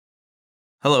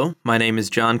Hello, my name is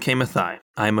John K. Mathai.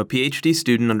 I am a PhD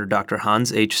student under Dr.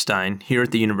 Hans H. Stein here at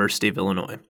the University of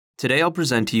Illinois. Today I'll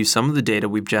present to you some of the data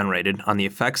we've generated on the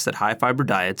effects that high-fiber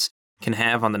diets can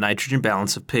have on the nitrogen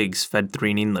balance of pigs fed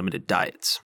threonine-limited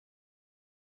diets.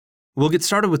 We'll get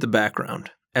started with the background.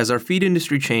 As our feed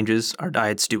industry changes, our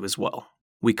diets do as well.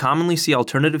 We commonly see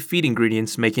alternative feed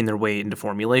ingredients making their way into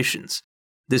formulations.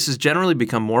 This has generally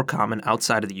become more common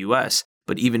outside of the US,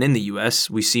 but even in the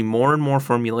US, we see more and more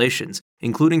formulations,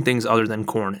 including things other than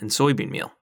corn and soybean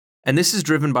meal. And this is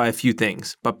driven by a few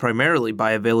things, but primarily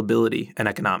by availability and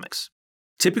economics.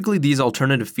 Typically, these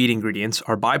alternative feed ingredients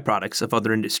are byproducts of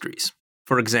other industries.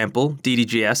 For example,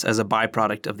 DDGS as a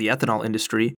byproduct of the ethanol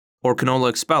industry, or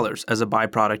canola expellers as a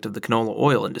byproduct of the canola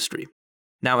oil industry.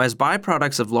 Now, as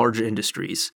byproducts of larger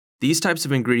industries, these types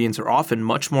of ingredients are often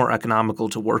much more economical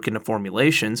to work into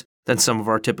formulations than some of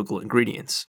our typical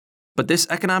ingredients. But this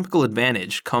economical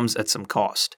advantage comes at some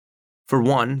cost. For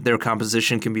one, their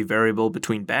composition can be variable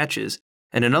between batches,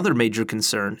 and another major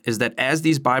concern is that as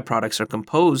these byproducts are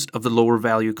composed of the lower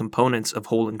value components of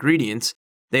whole ingredients,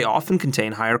 they often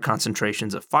contain higher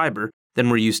concentrations of fiber than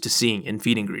we're used to seeing in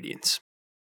feed ingredients.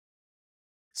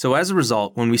 So as a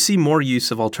result, when we see more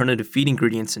use of alternative feed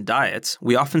ingredients in diets,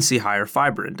 we often see higher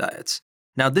fiber in diets.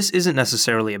 Now, this isn't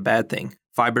necessarily a bad thing.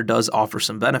 Fiber does offer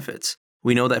some benefits.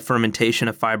 We know that fermentation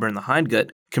of fiber in the hindgut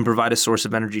can provide a source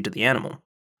of energy to the animal.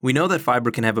 We know that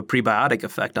fiber can have a prebiotic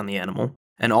effect on the animal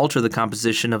and alter the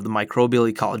composition of the microbial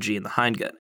ecology in the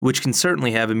hindgut, which can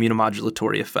certainly have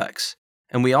immunomodulatory effects.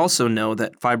 And we also know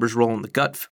that fiber's role in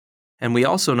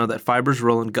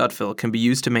gut fill can be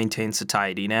used to maintain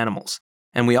satiety in animals.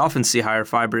 And we often see higher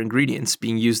fiber ingredients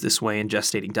being used this way in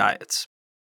gestating diets.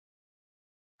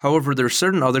 However, there are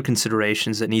certain other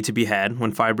considerations that need to be had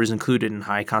when fiber is included in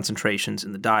high concentrations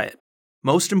in the diet.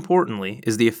 Most importantly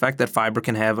is the effect that fiber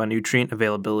can have on nutrient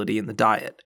availability in the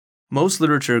diet. Most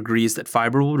literature agrees that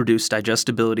fiber will reduce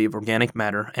digestibility of organic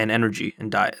matter and energy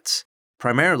in diets.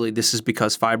 Primarily, this is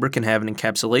because fiber can have an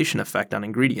encapsulation effect on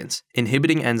ingredients,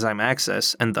 inhibiting enzyme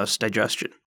access and thus digestion.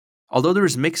 Although there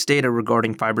is mixed data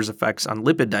regarding fiber's effects on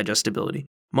lipid digestibility,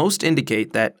 most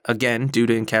indicate that, again due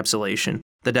to encapsulation,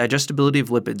 the digestibility of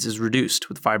lipids is reduced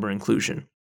with fiber inclusion.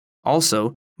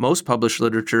 Also, most published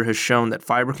literature has shown that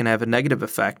fiber can have a negative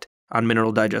effect on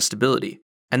mineral digestibility,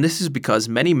 and this is because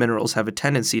many minerals have a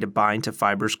tendency to bind to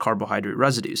fiber's carbohydrate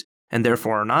residues, and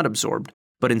therefore are not absorbed,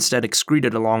 but instead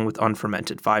excreted along with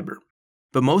unfermented fiber.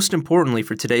 But most importantly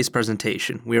for today's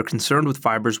presentation, we are concerned with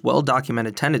fiber's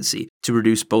well-documented tendency to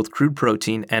reduce both crude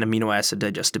protein and amino acid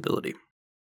digestibility.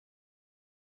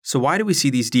 So why do we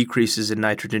see these decreases in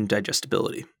nitrogen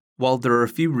digestibility? Well, there are a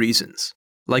few reasons.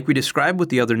 Like we described with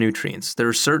the other nutrients, there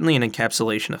is certainly an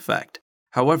encapsulation effect.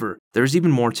 However, there's even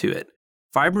more to it.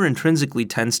 Fiber intrinsically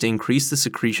tends to increase the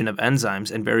secretion of enzymes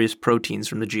and various proteins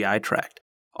from the GI tract.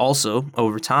 Also,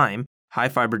 over time,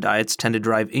 high-fiber diets tend to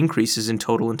drive increases in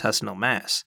total intestinal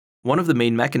mass. One of the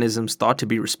main mechanisms thought to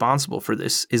be responsible for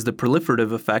this is the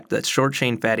proliferative effect that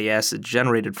short-chain fatty acids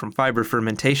generated from fiber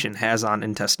fermentation has on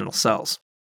intestinal cells.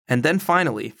 And then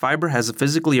finally, fiber has a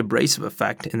physically abrasive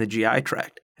effect in the GI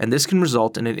tract, and this can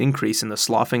result in an increase in the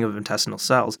sloughing of intestinal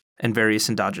cells and various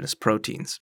endogenous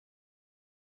proteins.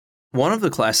 One of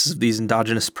the classes of these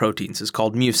endogenous proteins is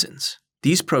called mucins.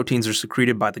 These proteins are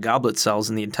secreted by the goblet cells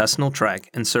in the intestinal tract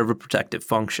and serve a protective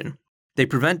function. They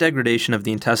prevent degradation of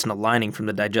the intestinal lining from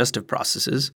the digestive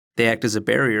processes, they act as a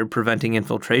barrier preventing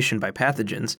infiltration by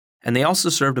pathogens, and they also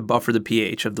serve to buffer the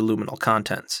pH of the luminal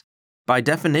contents. By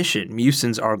definition,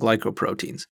 mucins are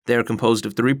glycoproteins. They are composed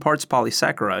of 3 parts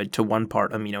polysaccharide to 1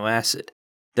 part amino acid.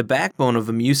 The backbone of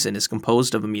a mucin is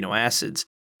composed of amino acids,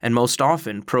 and most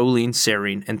often proline,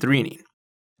 serine, and threonine.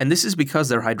 And this is because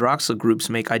their hydroxyl groups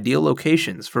make ideal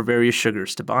locations for various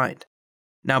sugars to bind.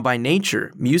 Now, by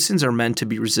nature, mucins are meant to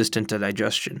be resistant to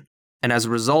digestion, and as a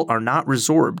result are not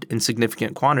resorbed in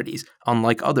significant quantities,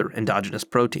 unlike other endogenous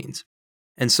proteins.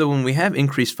 And so when we have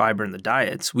increased fiber in the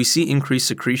diets, we see increased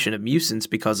secretion of mucins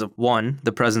because of 1.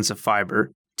 The presence of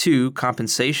fiber, 2.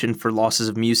 Compensation for losses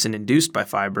of mucin induced by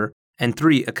fiber, and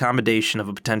 3. Accommodation of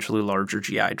a potentially larger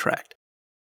GI tract.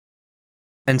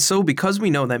 And so because we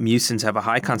know that mucins have a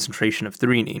high concentration of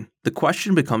threonine, the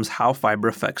question becomes how fiber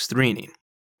affects threonine.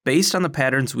 Based on the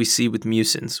patterns we see with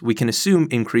mucins, we can assume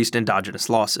increased endogenous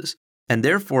losses, and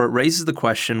therefore it raises the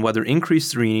question whether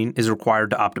increased threonine is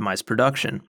required to optimize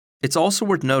production. It's also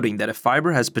worth noting that if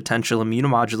fiber has potential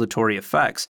immunomodulatory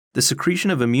effects, the secretion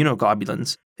of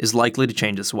immunoglobulins is likely to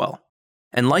change as well.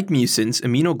 And like mucins,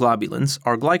 immunoglobulins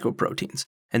are glycoproteins,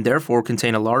 and therefore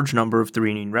contain a large number of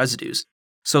threonine residues,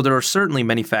 so there are certainly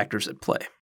many factors at play.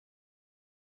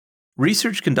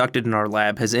 Research conducted in our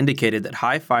lab has indicated that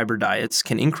high fiber diets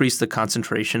can increase the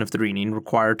concentration of threonine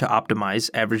required to optimize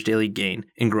average daily gain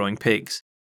in growing pigs.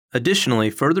 Additionally,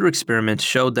 further experiments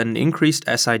showed that an increased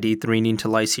SID threonine to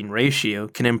lysine ratio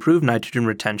can improve nitrogen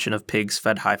retention of pigs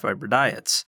fed high fiber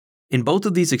diets. In both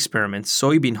of these experiments,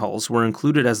 soybean hulls were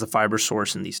included as the fiber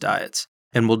source in these diets,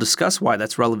 and we'll discuss why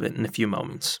that's relevant in a few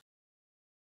moments.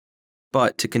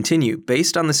 But to continue,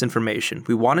 based on this information,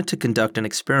 we wanted to conduct an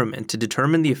experiment to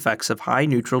determine the effects of high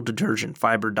neutral detergent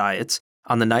fiber diets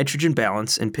on the nitrogen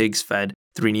balance in pigs fed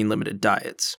threonine-limited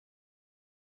diets.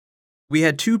 We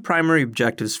had two primary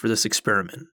objectives for this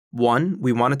experiment. One,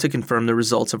 we wanted to confirm the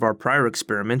results of our prior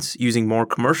experiments using more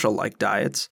commercial-like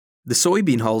diets. The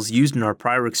soybean hulls used in our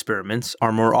prior experiments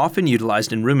are more often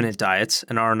utilized in ruminant diets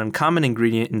and are an uncommon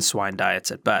ingredient in swine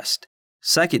diets at best.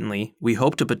 Secondly, we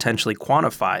hope to potentially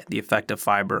quantify the effect of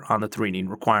fiber on the threonine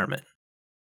requirement.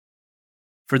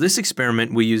 For this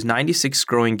experiment, we used 96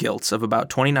 growing gilts of about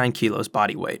 29 kilos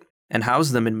body weight and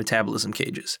housed them in metabolism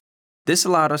cages. This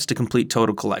allowed us to complete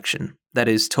total collection, that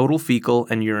is, total fecal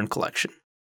and urine collection.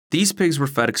 These pigs were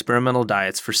fed experimental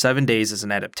diets for 7 days as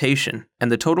an adaptation,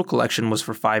 and the total collection was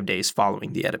for 5 days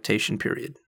following the adaptation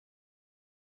period.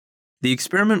 The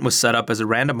experiment was set up as a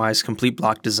randomized complete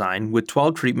block design with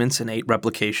 12 treatments and 8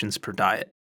 replications per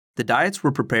diet. The diets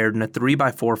were prepared in a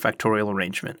 3x4 factorial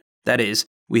arrangement. That is,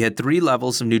 we had 3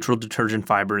 levels of neutral detergent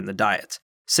fiber in the diets,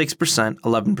 6%,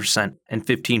 11%, and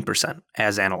 15%,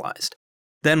 as analyzed.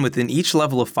 Then within each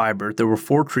level of fiber, there were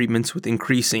 4 treatments with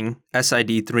increasing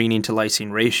SID threonine to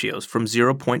lysine ratios from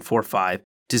 0.45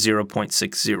 to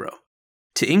 0.60.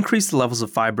 To increase the levels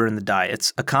of fiber in the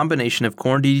diets, a combination of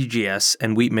corn DDGS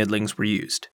and wheat middlings were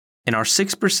used. In our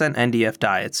 6% NDF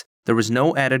diets, there was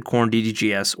no added corn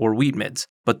DDGS or wheat mids,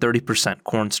 but 30%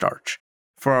 cornstarch.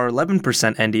 For our 11%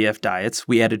 NDF diets,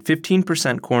 we added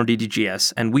 15% corn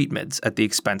DDGS and wheat mids at the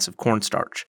expense of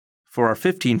cornstarch. For our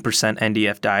 15%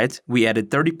 NDF diets, we added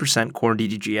 30% corn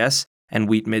DDGS and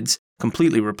wheat mids,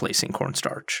 completely replacing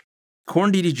cornstarch.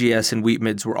 Corn DDGS and wheat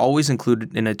mids were always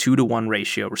included in a 2-to-1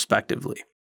 ratio, respectively.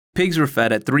 Pigs were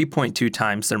fed at 3.2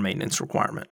 times their maintenance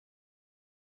requirement.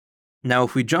 Now,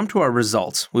 if we jump to our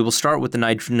results, we will start with the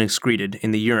nitrogen excreted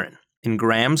in the urine, in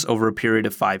grams over a period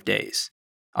of 5 days.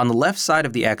 On the left side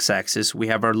of the x-axis, we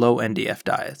have our low NDF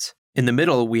diets. In the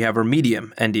middle, we have our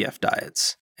medium NDF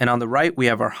diets. And on the right, we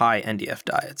have our high NDF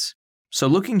diets. So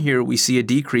looking here, we see a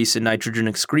decrease in nitrogen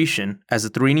excretion as the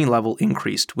threonine level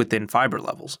increased within fiber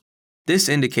levels. This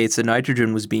indicates that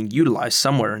nitrogen was being utilized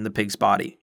somewhere in the pig's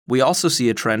body. We also see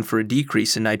a trend for a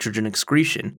decrease in nitrogen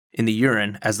excretion in the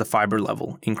urine as the fiber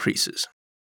level increases.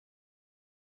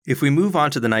 If we move on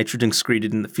to the nitrogen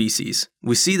excreted in the feces,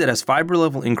 we see that as fiber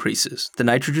level increases, the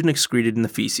nitrogen excreted in the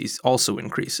feces also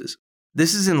increases.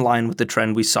 This is in line with the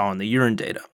trend we saw in the urine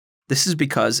data. This is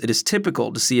because it is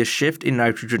typical to see a shift in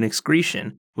nitrogen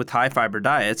excretion with high fiber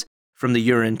diets from the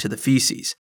urine to the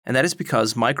feces, and that is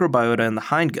because microbiota in the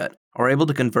hindgut are able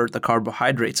to convert the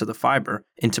carbohydrates of the fiber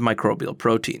into microbial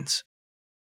proteins.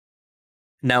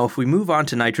 Now, if we move on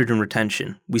to nitrogen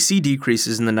retention, we see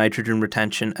decreases in the nitrogen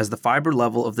retention as the fiber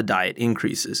level of the diet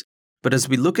increases, but as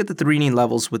we look at the threonine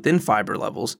levels within fiber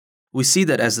levels, we see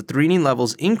that as the threonine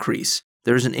levels increase,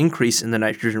 there is an increase in the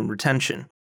nitrogen retention.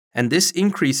 And this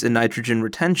increase in nitrogen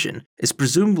retention is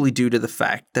presumably due to the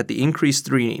fact that the increased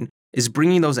threonine is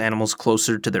bringing those animals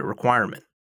closer to their requirement.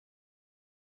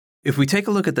 If we take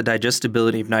a look at the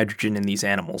digestibility of nitrogen in these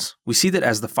animals, we see that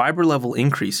as the fiber level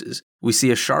increases, we see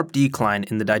a sharp decline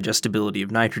in the digestibility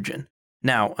of nitrogen.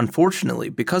 Now, unfortunately,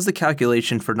 because the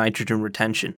calculation for nitrogen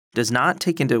retention does not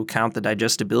take into account the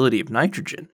digestibility of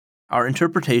nitrogen, our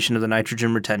interpretation of the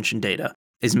nitrogen retention data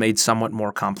is made somewhat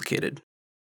more complicated.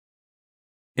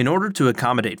 In order to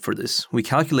accommodate for this, we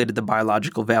calculated the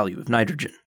biological value of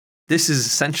nitrogen. This is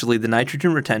essentially the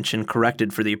nitrogen retention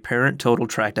corrected for the apparent total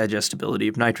tract digestibility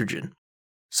of nitrogen.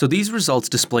 So these results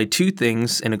display two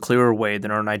things in a clearer way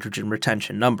than our nitrogen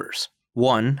retention numbers.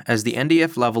 One, as the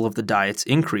NDF level of the diets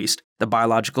increased, the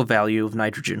biological value of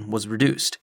nitrogen was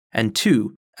reduced. And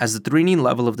two, as the threonine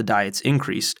level of the diets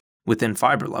increased, within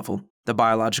fiber level, the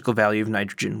biological value of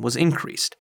nitrogen was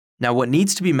increased. Now, what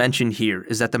needs to be mentioned here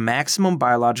is that the maximum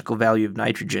biological value of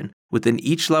nitrogen within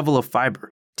each level of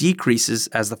fiber decreases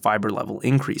as the fiber level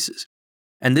increases.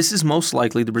 And this is most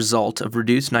likely the result of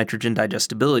reduced nitrogen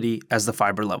digestibility as the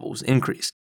fiber level was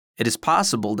increased. It is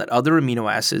possible that other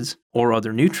amino acids or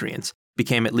other nutrients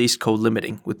became at least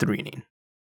co-limiting with threonine.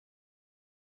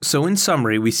 So in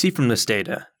summary, we see from this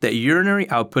data that urinary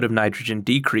output of nitrogen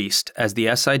decreased as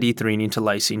the SID threonine to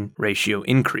lysine ratio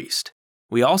increased.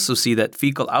 We also see that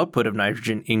fecal output of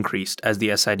nitrogen increased as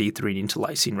the SID threonine to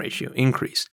lysine ratio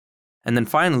increased. And then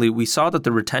finally, we saw that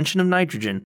the retention of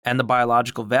nitrogen and the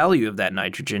biological value of that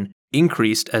nitrogen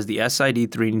increased as the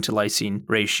SID3 to lysine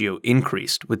ratio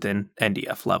increased within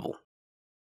NDF level.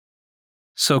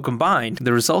 So combined,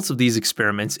 the results of these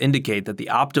experiments indicate that the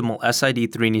optimal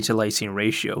SID3 to lysine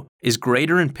ratio is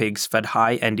greater in pigs fed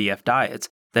high NDF diets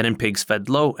than in pigs fed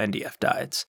low NDF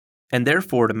diets. And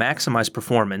therefore, to maximize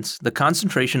performance, the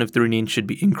concentration of threonine should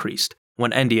be increased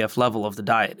when NDF level of the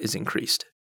diet is increased.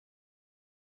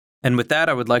 And with that,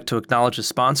 I would like to acknowledge the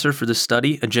sponsor for this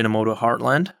study, Ajinomoto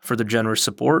Heartland, for their generous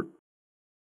support.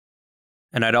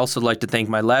 And I'd also like to thank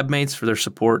my lab mates for their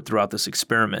support throughout this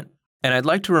experiment. And I'd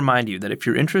like to remind you that if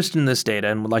you're interested in this data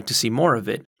and would like to see more of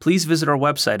it, please visit our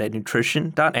website at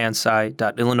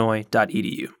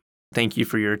nutrition.ansci.illinois.edu. Thank you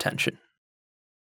for your attention.